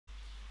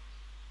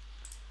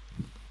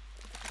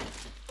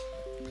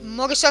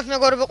მოგესალმებით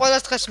მეგობრებო,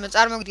 ყველას დღეს მე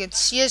წარმოგიდგენთ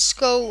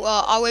CS:GO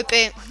AWP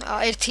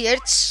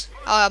 1-1-ს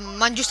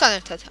მანჯუსთან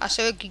ერთად,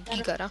 ასევე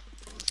გიგა რა.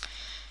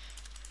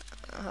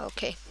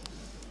 ოკეი.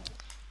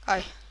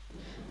 აი.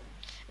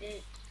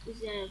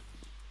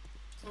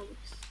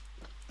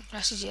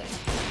 რასიზიარე.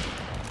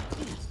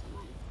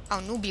 აუ,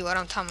 ნუბი ვარ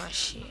ამ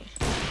თამაში.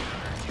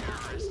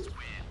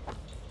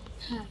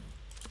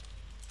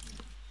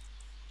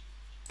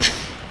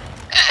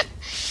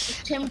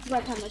 ჩემი თვა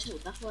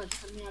თამაშობდა ხო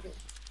მე არ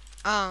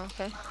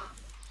ოკეი.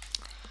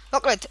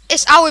 მოკლედ,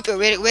 ეს AWP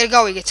ვერ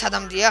გავიგეთ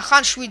სადამდეა,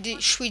 ხან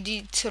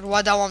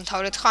 7-8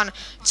 დავამთავრეთ, ხან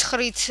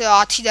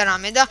 9-10 და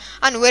რამე და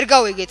ანუ ვერ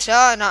გავიგეთ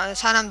რა,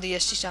 სანამდე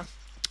ეს ისა.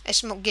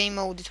 ეს game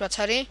mode-ით რაც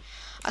არის,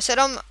 ასე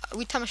რომ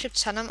ვითამაშებთ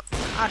სანამ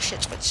არ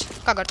შეწყვეტს.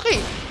 გაგარტყი?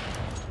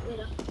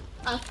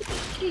 არა.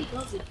 კი,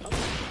 გავიგე.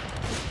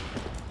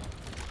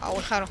 აუ,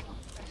 ხარო.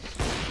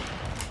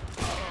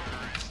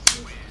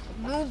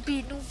 ნუბი.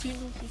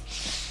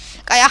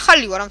 კაი,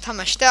 ახალი ვარ ამ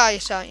თამაში და აი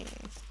ესა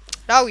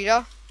რავი რა,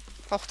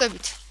 ხო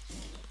ხდებით?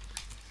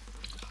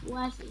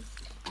 ვასის.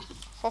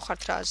 ხო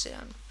ხართ რაზე,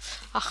 ანუ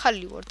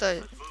ახალი ვარ და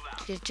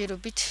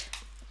ჯერჯერობით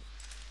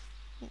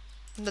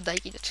უნდა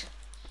დაიკიდეთ.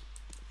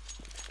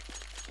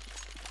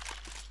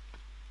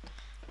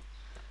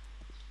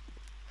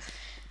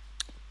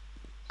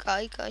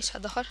 კაი,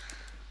 სადა ხარ?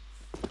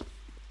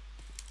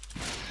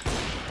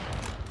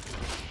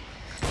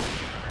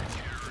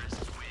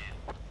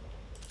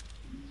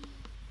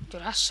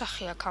 რა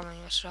სახეა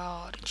კამერას რა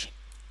არის?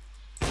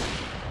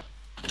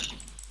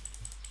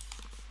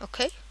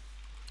 ოკეი.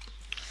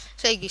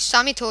 ესე იგი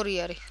 3-2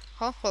 არის,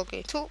 ხო? ხო კი,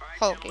 თუ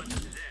ხო კი.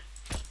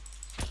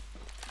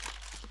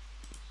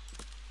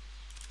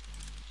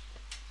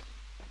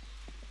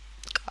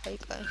 კაი.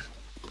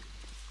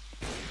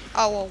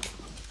 აუ.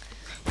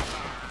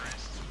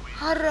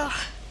 არა.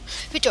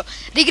 ბიჭო,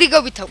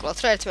 რიგრიგობით ავკლავთ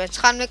რა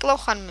ერთმანეთს, ხან მეკლავ,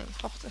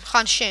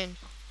 ხან შენ.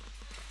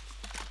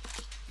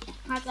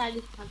 ხაწალი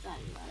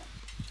ვარ.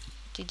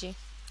 დიდი.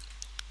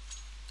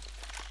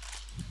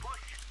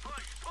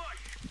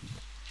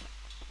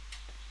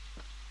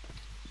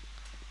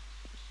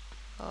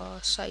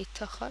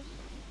 საითა ხარ?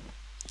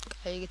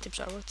 კაი, ეგეთებს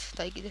არ ვართ,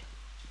 დაიკიდე.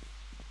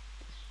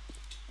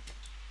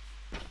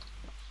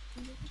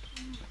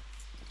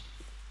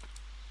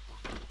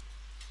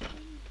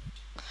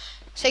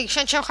 ესე იგი,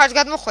 შენ ჩემ ხარს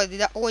გადმოხვედი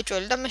და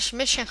უეჭველი და მე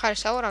შენ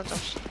ხარისა ვარ ამ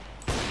წამს.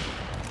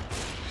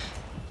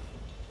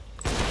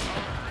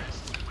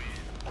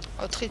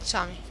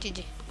 4-3,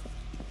 დიდი.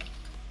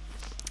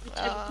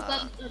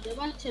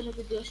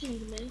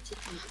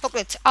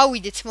 მოკლედ,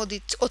 ავიდეთ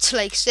მოდით 20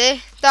 ლაიქზე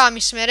და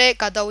ამის მერე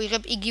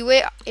გადავიღებ იგივე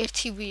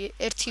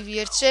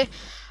 1v1-ზე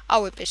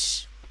AWP-ს.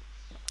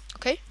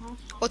 ოკეი?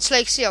 20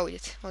 ლაიქზე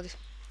ავიდეთ, მოდი.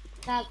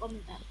 და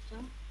კომენტარით რა,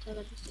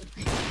 წაგადისწორ.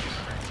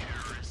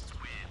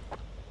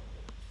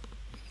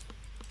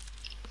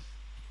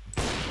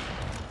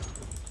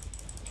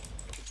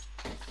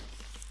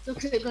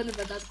 ზოგადად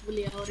გონება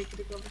დადგმულია ორი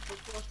კრიკობის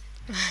ფოტო.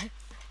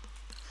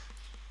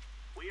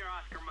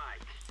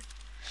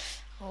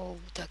 ო,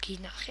 და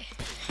გინახე.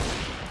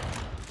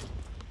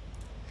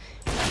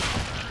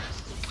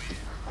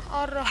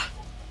 არა.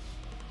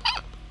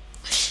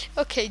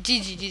 ოკეი,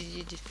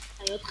 GG.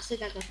 აი 4-ზე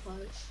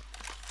გაგახვავე.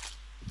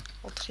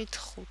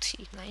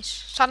 4-5,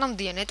 nice.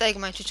 სანამდეა ნეტა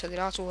ეგ მაინც ვიცოდი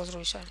რაღაც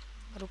უაზროის არის.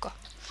 რუკა.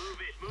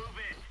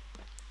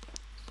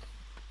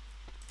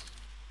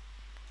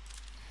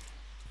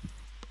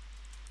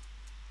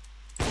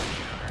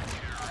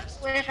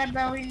 ვეღარ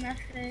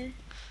დავინახე.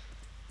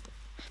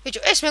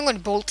 ბიჭო, ეს მე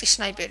მგონი ბოლტის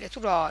სნაიპერია თუ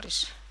რა არის?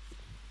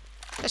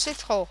 ესეთ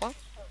ხო?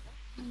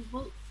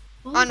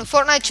 ანუ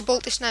Fortnite-ში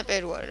ბოლტის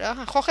სნაიპერი ვარ რა.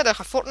 ხო ხედავ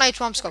ხა Fortnite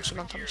ვამს გაქვს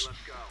ამ თამაში.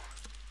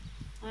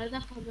 არა და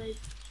Fortnite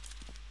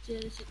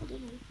ჯერეს იყო.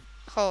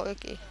 ხო,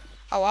 ეკი.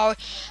 აუ,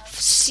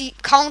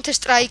 Counter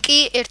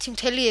Strike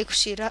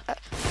 1.6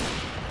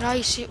 რა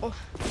ის იყო?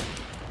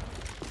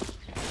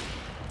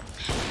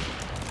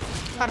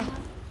 არა.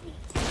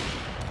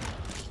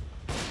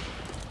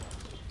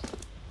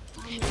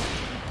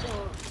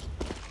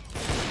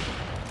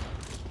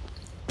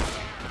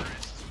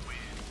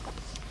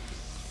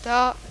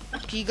 და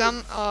გიგამ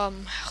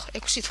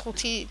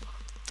 6-5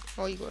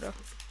 მოიგო რა.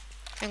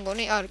 მე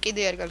მგონი არ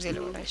კიდე არ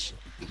გაგზელება რა ეს.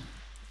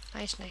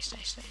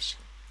 Nice.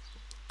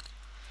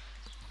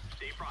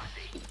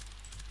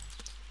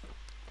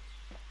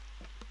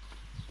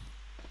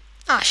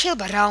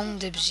 შეიძლება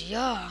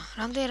რაუნდებზია?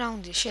 რამდენი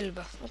რაუნდია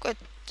შეიძლება? უკვე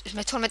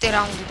მე-12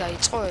 რაუნდი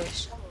დაიწყო ეს.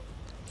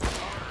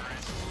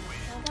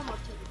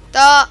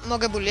 და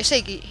მოგებული,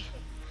 ესე იგი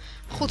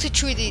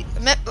 5-7,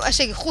 მე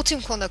ესე იგი 5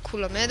 მქონდა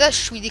ქულა მე და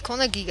 7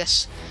 მქონდა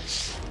გიგას.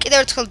 კიდევ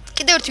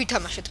ერთ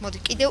ვითამაშეთ, მოდი,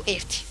 კიდევ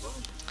ერთი.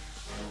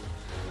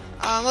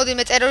 მოდი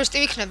მე ტერორისტი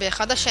ვიქნები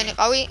ახლა და შენ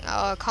იყავი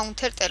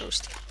counter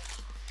ტერორისტი.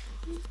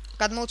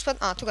 გადმოუცბად?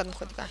 თუ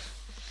გადმოხვედი, კაი.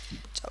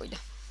 წავიდა.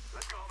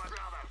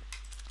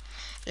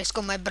 Let's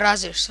go my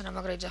brothers, რა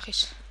მაგრა იძახის.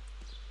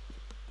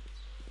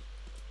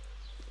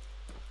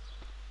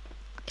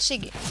 ესე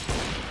იგი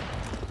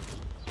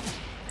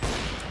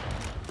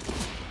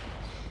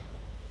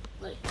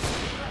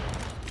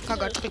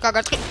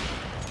გაგარტყი.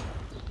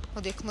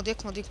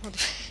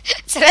 მოდი.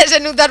 წერაზე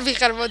ნუ დარ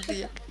ვიხარ, მოდი.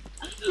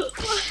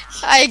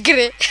 აი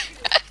გრე.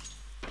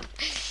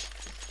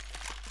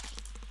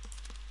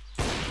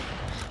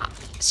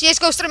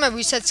 CS:GO stream-ები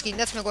ვისაც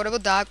გინდათ, მეგობრებო,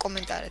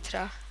 დააკომენტარეთ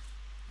რა.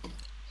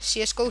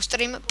 CS:GO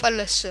stream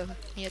plus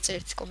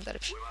მიაწერეთ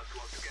კომენტარებში.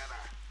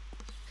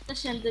 და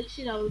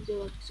შემდეგში რა ვიდეო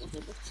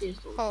ვაწვდები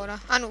CS:GO. ხო რა.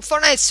 ანუ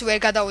Fortnite-ს ვერ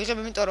გადავიღებ,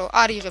 იმიტომ რომ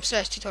არ იღებს რა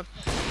ეს თვითონ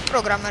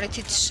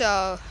პროგრამარითიც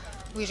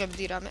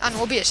ვიღებდი რამე. ანუ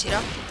OBS-ი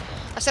რა.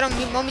 ასე რომ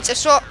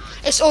მომიწევს რომ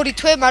ეს 2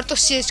 თვე მარტო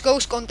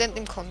CS:GO-ს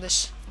კონტენტი მქონდეს.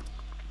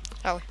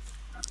 რავი.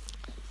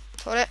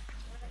 თორე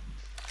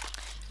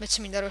მეც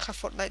მინდა რომ ხა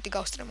Fortnite-ი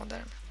გავსტრემოდა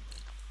რამე.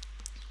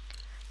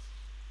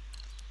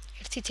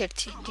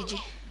 ერთი, დიდი.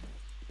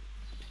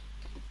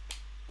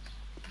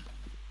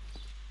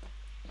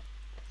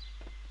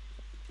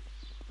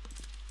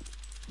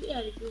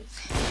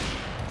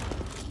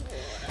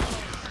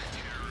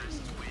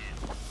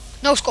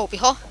 No scope,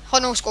 ხო? ხო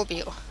no scope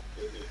იყო.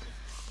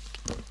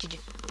 დიდი.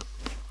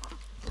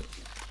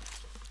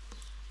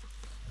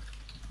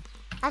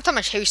 ამ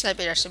თამაში heavy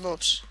sniper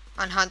არსებობს?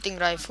 ან hunting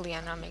rifle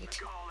ან რამე ეგეთი.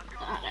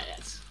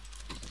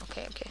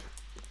 Okay.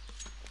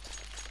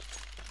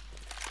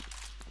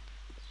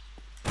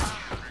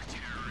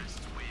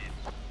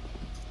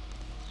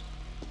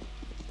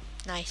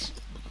 Nice.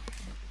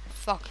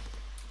 Fuck.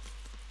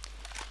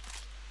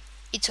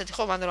 იცოდი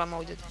ხო მანდ რა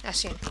მოვიდოდი.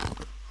 ასე.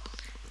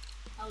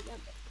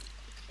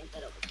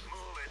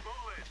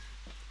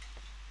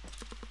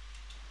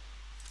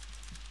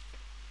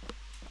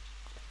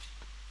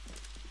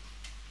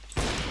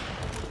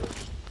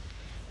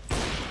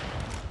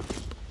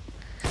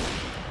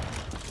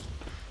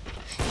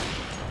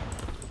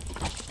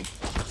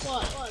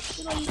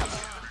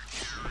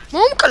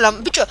 მომკლა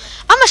ბიჭო,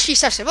 ამაში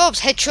ის არსებობს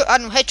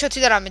headshot-ი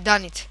და რამე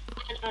დანით.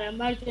 არა,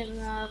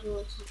 მარჯვენა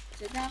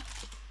აღლოცზე და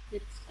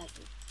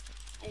ზეცკატი.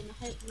 აი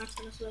ნახე,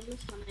 მარცხენა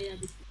სულაბლის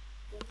ხანაიადის.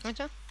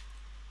 მეცა?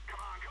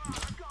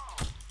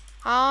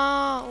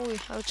 უი,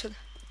 აუჩად.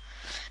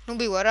 ნუ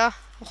ბივა რა,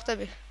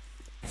 მოხდები.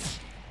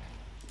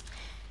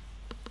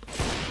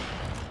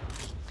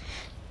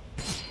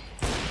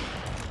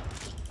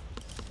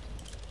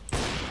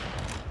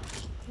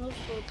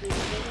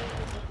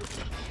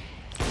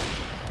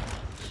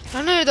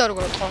 რანაირად არ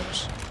გქონდა ყავს.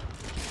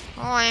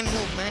 I am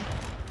noob man.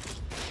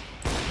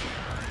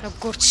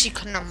 როგორც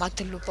იქნა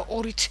მადლობა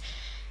 2-ით.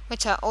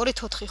 მეცა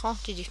 2-4 ხო?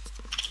 დიდი.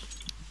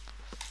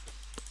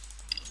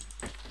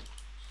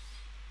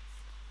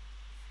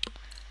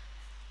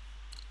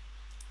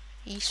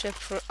 Is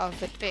for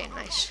AWP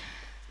nice.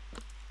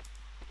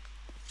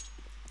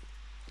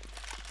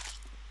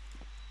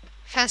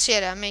 Fancy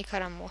era make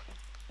aramo.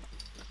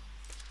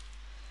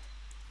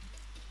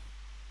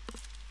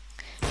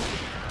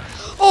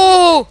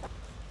 Oh!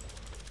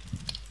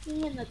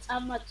 Nina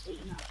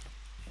წამაწვინა.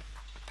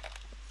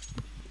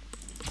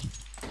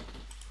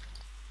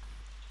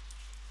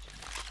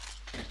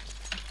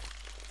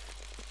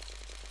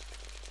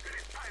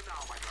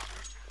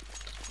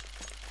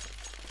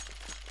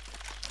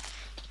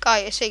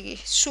 კაი, ესე იგი,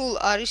 სულ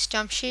არის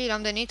ჯამში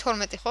რამდენი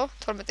 12 ხო?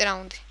 12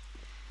 რაუნდი.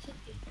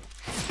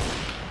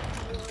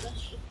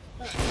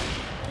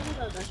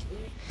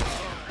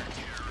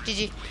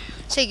 დიდი.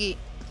 ესე იგი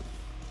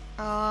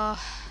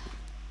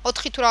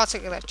 4 თუ რაღაცა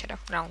გადარჩა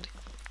რაუნდი.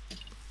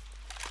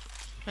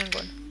 მე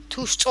მგონი,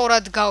 თუ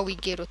სწორად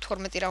გავიგე რომ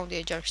 12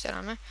 რაუნდია ჯამში და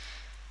რამე.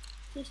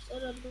 თუ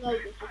სწორად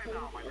გავიგე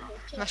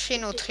 12. მაშინ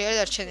 4 არის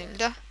დარჩენილი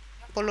და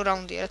ბოლო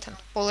რაუნდია რა თან.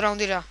 ბოლო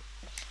რაუნდი რა.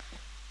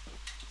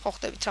 ხო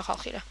ხდებით რა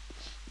ხალხი რა.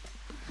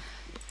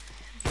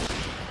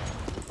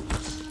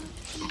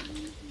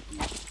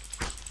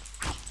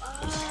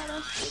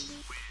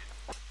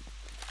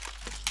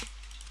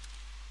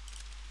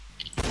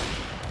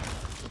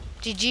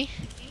 Gigi.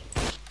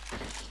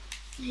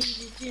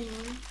 Gigi.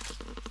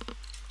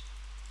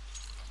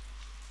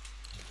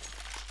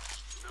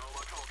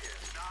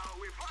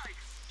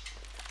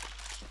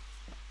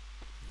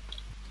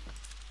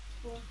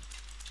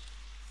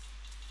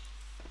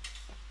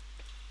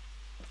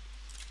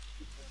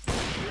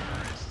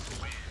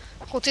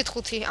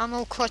 ხუთი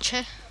ამალ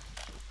კლაჩე.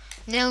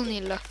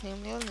 ნელ-ნელა.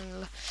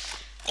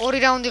 2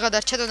 რაუნდი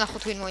გადარჩა და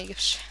ნახოთ ვინ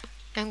მოიგებს.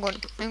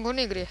 მე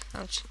მგონი ეგრეა,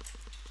 აუჩი.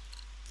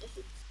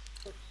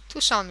 თუ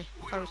 3,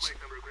 არ ვიცი.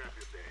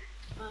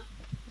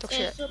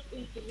 ეს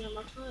პინკი მე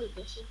მაქვს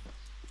ეს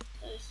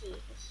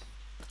ის.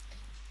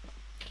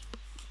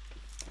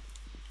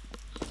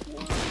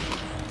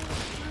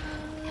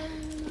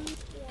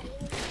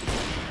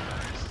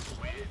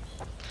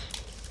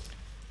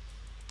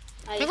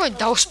 მე გონი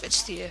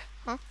დავსპეცდიე,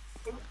 ხო?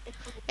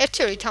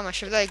 1-2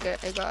 თამაშებ და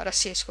ეგ არა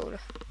CS:GO რა.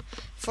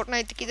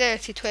 Fortnite კიდე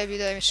 1 თვეები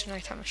და იმის უნდა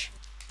ითამაშე.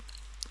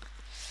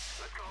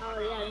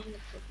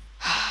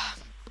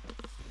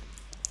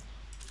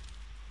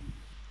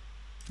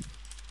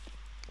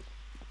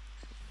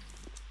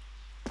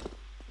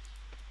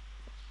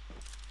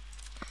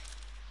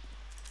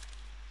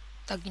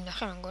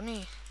 დაგინახე მე მგონი.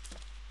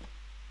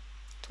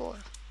 თუ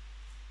არა.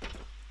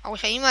 აუ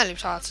ხა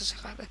იმალებს რაღაცას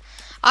ხარ.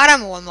 არა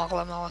მოვა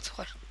მაღლა მაგათ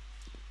ხარ.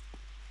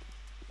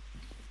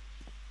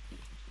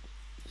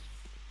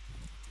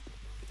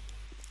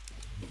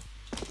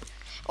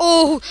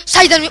 ოუ,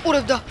 საიდან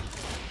მიყურებდა?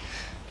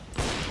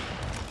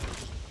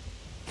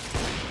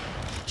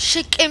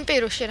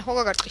 შეკემპერო შენ, ხო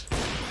გაგარტყი?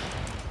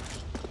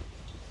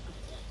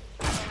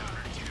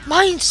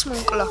 მაინც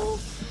მომკლა.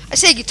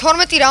 ესე იგი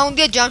 12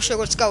 რაუნდია ჯამში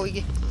როგორც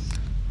გავიგე.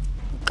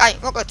 კაი,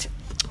 მოკლედ.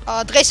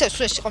 დღეს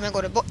ეს იყო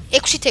მეგობრებო,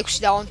 6-6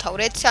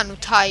 დავამთავრეთ, ანუ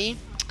თაი.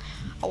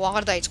 აუ,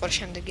 აღარ დაიწყო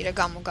შემდეგი რა,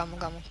 გამო,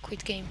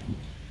 quit game.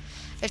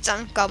 ერთ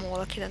წამი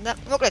გამოვალ აქედან და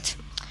მოკლედ.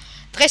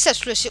 დღეს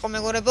ეს იყო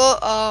მეგობრებო,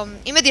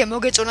 იმედია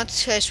მოგეწონათ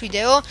ეს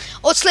ვიდეო.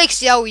 20 ლაიქს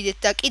ავიდეთ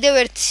და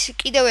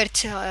კიდევ ერთ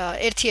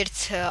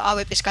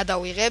AWP-ს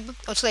გადავიღებ.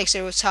 20 ლაიქს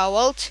როგორც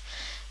ავალთ.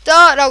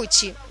 და რა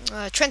ვიცი,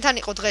 ჩვენთან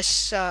იყო დღეს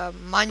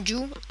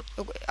მანჯუ,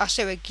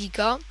 ასევე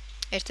გიგა,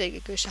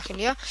 ერთ-ერთი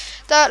სახელია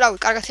და რავი,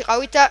 კარგად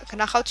იყავით და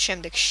გნახავთ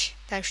შემდეგში.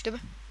 დაიმშვიდობა.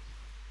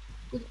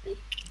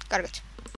 კარგად.